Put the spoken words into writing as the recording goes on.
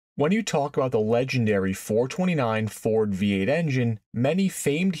When you talk about the legendary 429 Ford V8 engine, many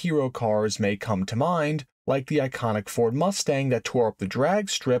famed hero cars may come to mind, like the iconic Ford Mustang that tore up the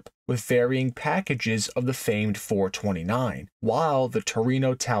drag strip with varying packages of the famed 429, while the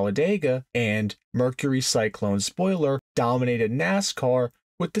Torino Talladega and Mercury Cyclone spoiler dominated NASCAR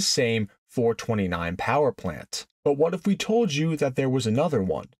with the same 429 Powerplant. But what if we told you that there was another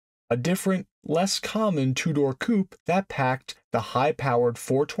one? A different, less common two-door coupe that packed the high-powered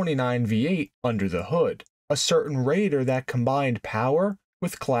 429 V8 under the hood, a certain Raider that combined power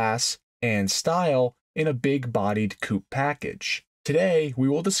with class and style in a big-bodied coupe package. Today, we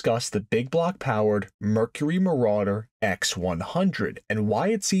will discuss the big block-powered Mercury Marauder X-100 and why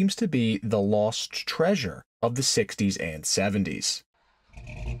it seems to be the lost treasure of the 60s and 70s.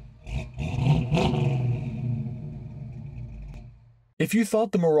 If you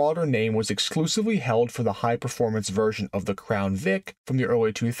thought the Marauder name was exclusively held for the high-performance version of the Crown Vic from the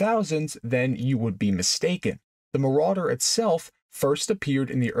early 2000s, then you would be mistaken. The Marauder itself first appeared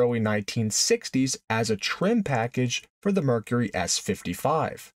in the early 1960s as a trim package for the Mercury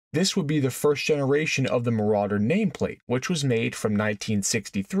S55. This would be the first generation of the Marauder nameplate, which was made from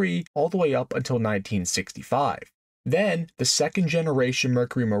 1963 all the way up until 1965. Then, the second generation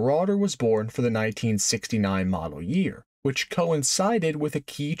Mercury Marauder was born for the 1969 model year, which coincided with a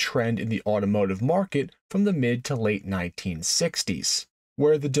key trend in the automotive market from the mid to late 1960s,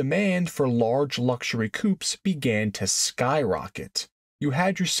 where the demand for large luxury coupes began to skyrocket. You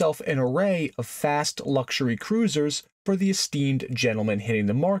had yourself an array of fast luxury cruisers for the esteemed gentlemen hitting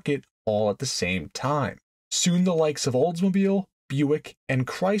the market all at the same time. Soon the likes of Oldsmobile, Buick, and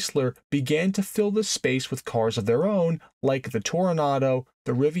Chrysler began to fill the space with cars of their own, like the Toronado,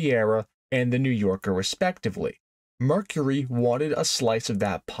 the Riviera, and the New Yorker respectively. Mercury wanted a slice of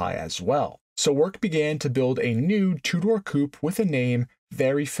that pie as well, so work began to build a new two-door coupe with a name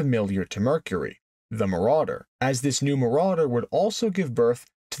very familiar to Mercury, the Marauder, as this new Marauder would also give birth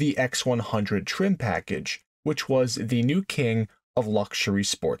to the X100 trim package, which was the new king of luxury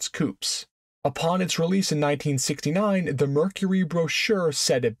sports coupes. Upon its release in 1969, the Mercury brochure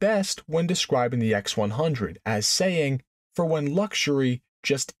said it best when describing the X100 as saying, "For when luxury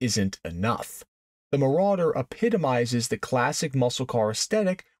just isn't enough." The Marauder epitomizes the classic muscle car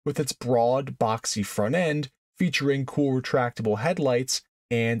aesthetic with its broad, boxy front end, featuring cool retractable headlights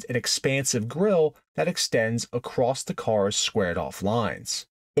and an expansive grille that extends across the car's squared-off lines.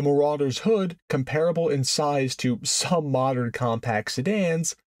 The Marauder's hood, comparable in size to some modern compact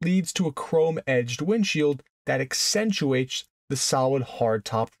sedans, leads to a chrome-edged windshield that accentuates the solid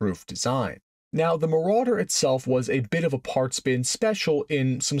hardtop roof design. Now, the Marauder itself was a bit of a parts bin special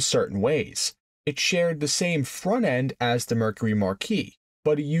in some certain ways. It shared the same front end as the Mercury Marquis,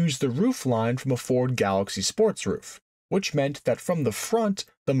 but it used the roof line from a Ford Galaxy sports roof, which meant that from the front,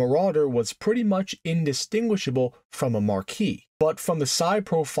 the Marauder was pretty much indistinguishable from a Marquis. But from the side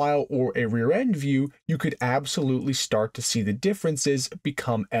profile or a rear-end view, you could absolutely start to see the differences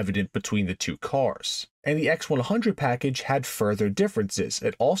become evident between the two cars. And the X100 package had further differences.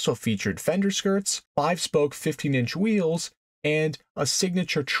 It also featured fender skirts, 5-spoke 15-inch wheels, and a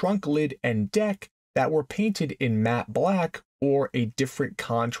signature trunk lid and deck that were painted in matte black or a different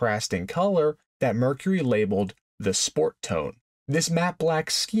contrasting color that Mercury labeled the Sport Tone. This matte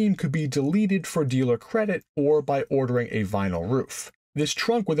black scheme could be deleted for dealer credit or by ordering a vinyl roof. This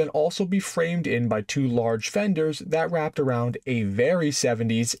trunk would then also be framed in by two large fenders that wrapped around a very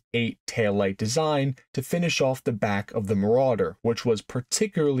 70s 8 taillight design to finish off the back of the Marauder, which was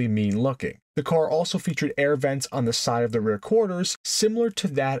particularly mean looking. The car also featured air vents on the side of the rear quarters, similar to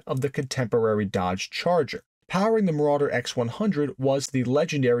that of the contemporary Dodge Charger. Powering the Marauder X100 was the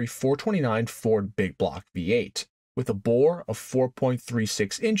legendary 429 Ford Big Block V8, with a bore of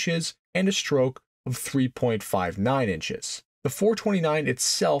 4.36 inches and a stroke of 3.59 inches. The 429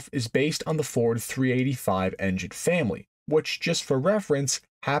 itself is based on the Ford 385 engine family, which, just for reference,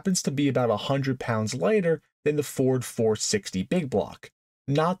 happens to be about 100 pounds lighter than the Ford 460 Big Block.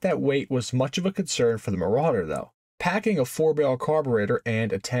 Not that weight was much of a concern for the Marauder, though. Packing a 4-barrel carburetor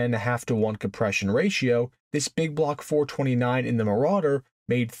and a 10.5-to-1 compression ratio, this Big Block 429 in the Marauder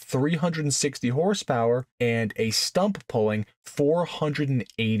made 360 horsepower and a stump-pulling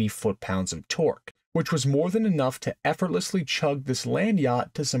 480 foot-pounds of torque, which was more than enough to effortlessly chug this land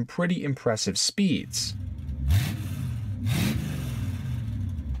yacht to some pretty impressive speeds.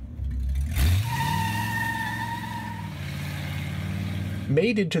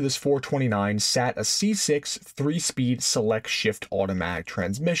 Mated to this 429 sat a C6 3-speed select shift automatic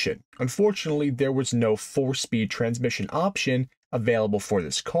transmission. Unfortunately, there was no 4-speed transmission option available for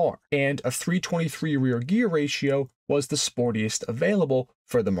this car, and a 323 rear gear ratio was the sportiest available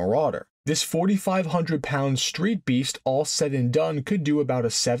for the Marauder. This 4,500-pound street beast, all said and done, could do about a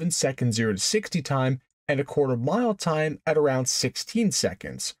 7-second 0 to 60 time and a quarter-mile time at around 16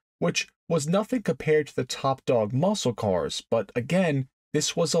 seconds, which was nothing compared to the top dog muscle cars, but again,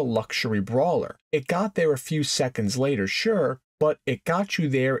 this was a luxury brawler. It got there a few seconds later, sure, but it got you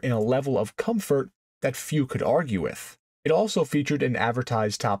there in a level of comfort that few could argue with. It also featured an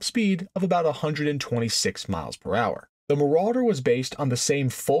advertised top speed of about 126 miles per hour. The Marauder was based on the same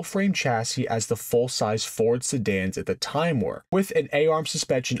full-frame chassis as the full-size Ford sedans at the time were, with an A-arm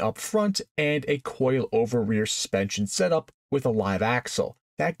suspension up front and a coil-over rear suspension setup with a live axle.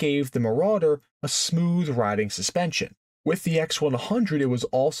 That gave the Marauder a smooth riding suspension. With the X-100, it was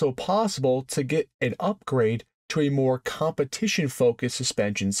also possible to get an upgrade to a more competition-focused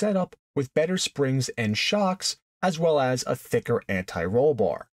suspension setup with better springs and shocks, as well as a thicker anti-roll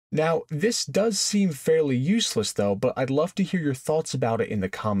bar. Now, this does seem fairly useless though, but I'd love to hear your thoughts about it in the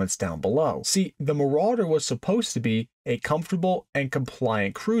comments down below. See, the Marauder was supposed to be a comfortable and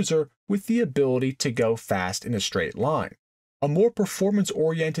compliant cruiser with the ability to go fast in a straight line. A more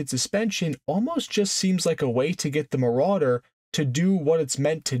performance-oriented suspension almost just seems like a way to get the Marauder to do what it's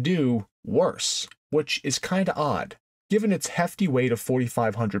meant to do worse, which is kinda odd. Given its hefty weight of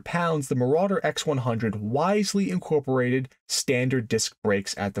 4,500 pounds, the Marauder X-100 wisely incorporated standard disc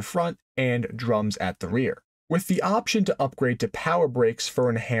brakes at the front and drums at the rear, with the option to upgrade to power brakes for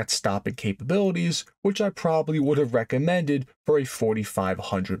enhanced stopping capabilities, which I probably would have recommended for a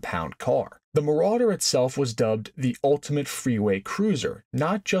 4,500-pound car. The Marauder itself was dubbed the ultimate freeway cruiser,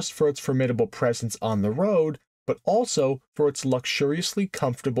 not just for its formidable presence on the road, but also for its luxuriously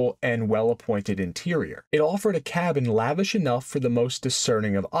comfortable and well-appointed interior. It offered a cabin lavish enough for the most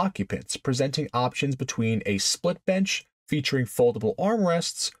discerning of occupants, presenting options between a split bench featuring foldable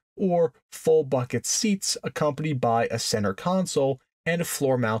armrests or full bucket seats accompanied by a center console and a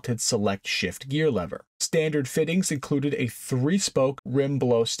floor-mounted select shift gear lever. Standard fittings included a 3-spoke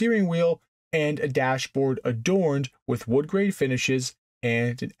rim-below steering wheel and a dashboard adorned with wood-grade finishes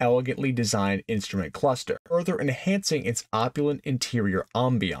and an elegantly designed instrument cluster, further enhancing its opulent interior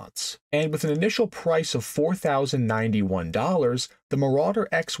ambiance. And with an initial price of $4,091, the Marauder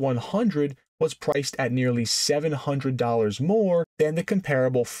X-100 was priced at nearly $700 more than the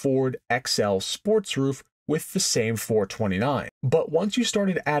comparable Ford XL sports roof with the same $429. But once you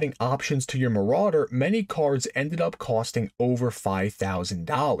started adding options to your Marauder, many cars ended up costing over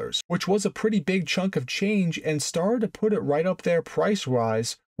 $5,000, which was a pretty big chunk of change and started to put it right up there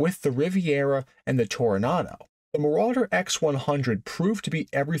price-wise with the Riviera and the Toronado. The Marauder X-100 proved to be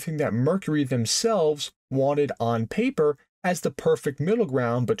everything that Mercury themselves wanted on paper as the perfect middle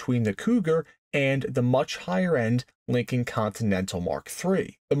ground between the Cougar and the much higher-end Lincoln Continental Mark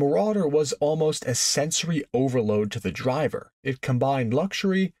III. The Marauder was almost a sensory overload to the driver. It combined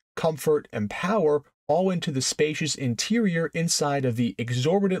luxury, comfort, and power all into the spacious interior inside of the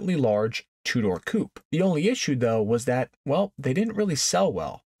exorbitantly large two-door coupe. The only issue, though, was that, well, they didn't really sell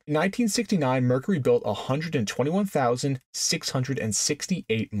well. In 1969, Mercury built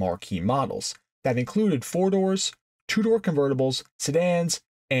 121,668 marquee models. That included 4-doors, 2-door convertibles, sedans,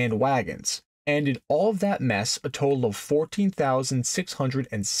 and wagons. And in all of that mess, a total of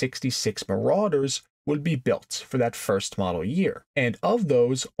 14,666 Marauders would be built for that first model year. And of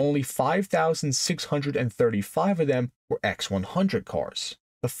those, only 5,635 of them were X-100 cars.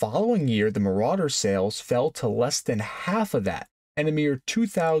 The following year, the Marauder sales fell to less than half of that, and a mere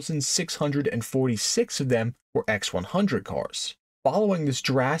 2,646 of them were X-100 cars. Following this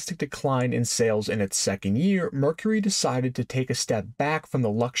drastic decline in sales in its second year, Mercury decided to take a step back from the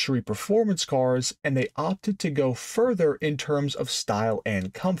luxury performance cars, and they opted to go further in terms of style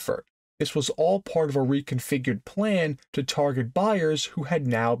and comfort. This was all part of a reconfigured plan to target buyers who had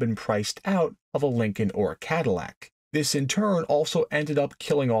now been priced out of a Lincoln or a Cadillac. This in turn also ended up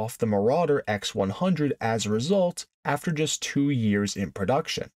killing off the Marauder X-100 as a result after just 2 years in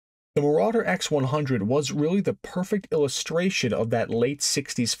production. The Marauder X-100 was really the perfect illustration of that late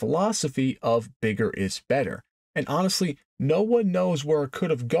 60s philosophy of bigger is better. And honestly, no one knows where it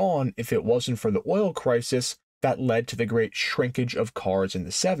could have gone if it wasn't for the oil crisis that led to the great shrinkage of cars in the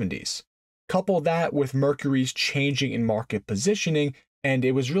 70s. Couple that with Mercury's changing in market positioning, and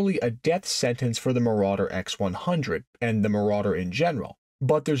it was really a death sentence for the Marauder X-100 and the Marauder in general.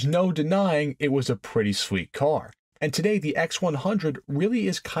 But there's no denying it was a pretty sweet car. And today, the X-100 really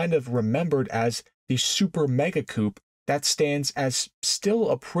is kind of remembered as the super mega coupe that stands as still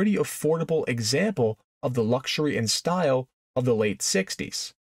a pretty affordable example of the luxury and style of the late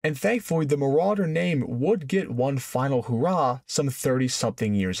 60s. And thankfully, the Marauder name would get one final hurrah some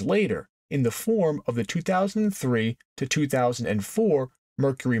 30-something years later, in the form of the 2003 to 2004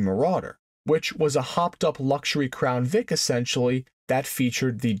 Mercury Marauder, which was a hopped-up luxury Crown Vic essentially that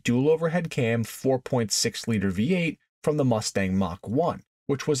featured the dual overhead cam 4.6-liter V8 from the Mustang Mach-1,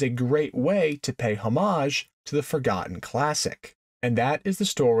 which was a great way to pay homage to the forgotten classic. And that is the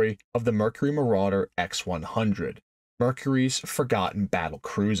story of the Mercury Marauder X-100, Mercury's forgotten battle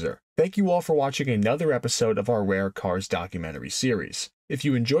cruiser. Thank you all for watching another episode of our Rare Cars documentary series. If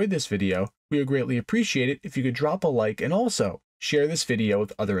you enjoyed this video, we would greatly appreciate it if you could drop a like and also share this video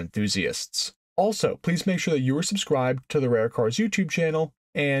with other enthusiasts. Also, please make sure that you are subscribed to the Rare Cars YouTube channel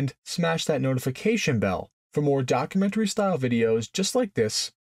and smash that notification bell for more documentary-style videos just like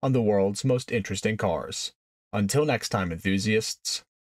this on the world's most interesting cars. Until next time, enthusiasts.